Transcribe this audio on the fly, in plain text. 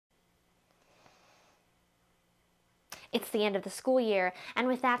It's the end of the school year, and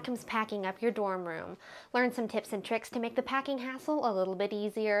with that comes packing up your dorm room. Learn some tips and tricks to make the packing hassle a little bit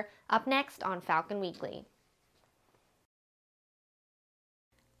easier. Up next on Falcon Weekly.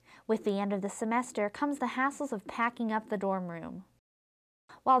 With the end of the semester comes the hassles of packing up the dorm room.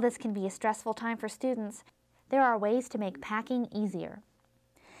 While this can be a stressful time for students, there are ways to make packing easier.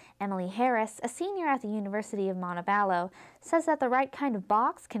 Emily Harris, a senior at the University of Montevallo, says that the right kind of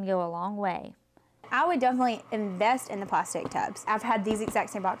box can go a long way. I would definitely invest in the plastic tubs. I've had these exact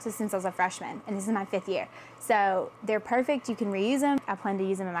same boxes since I was a freshman, and this is my 5th year. So they're perfect, you can reuse them. I plan to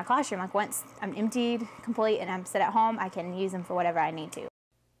use them in my classroom. Like once I'm emptied, complete, and I'm set at home, I can use them for whatever I need to.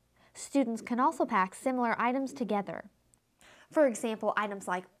 Students can also pack similar items together. For example, items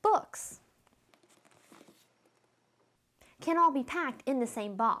like books can all be packed in the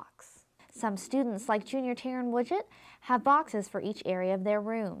same box. Some students, like junior Taryn Woodgett, have boxes for each area of their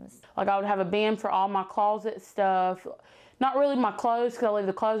rooms. Like I would have a bin for all my closet stuff. Not really my clothes, because I leave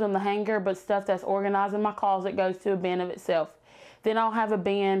the clothes on the hanger, but stuff that's organized in my closet goes to a bin of itself. Then I'll have a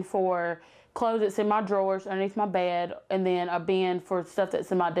bin for clothes that's in my drawers underneath my bed, and then a bin for stuff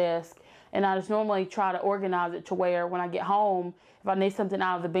that's in my desk. And I just normally try to organize it to where when I get home, if I need something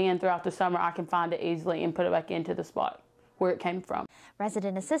out of the bin throughout the summer, I can find it easily and put it back into the spot where it came from.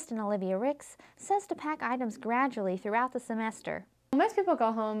 Resident assistant Olivia Ricks says to pack items gradually throughout the semester. Most people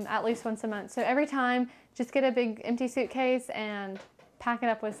go home at least once a month, so every time just get a big empty suitcase and pack it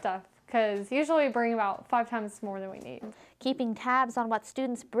up with stuff, because usually we bring about 5 times more than we need. Keeping tabs on what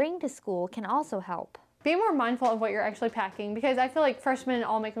students bring to school can also help. Be more mindful of what you're actually packing, because I feel like freshmen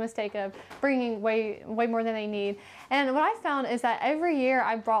all make a mistake of bringing way more than they need. And what I found is that every year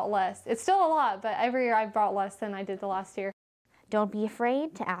I brought less. It's still a lot, but every year I brought less than I did the last year. Don't be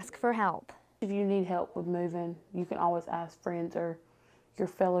afraid to ask for help. If you need help with moving, you can always ask friends or your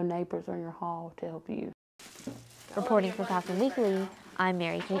fellow neighbors on your hall to help you. Reporting for Falcon Weekly, I'm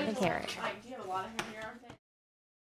Mary Kate McCarrick.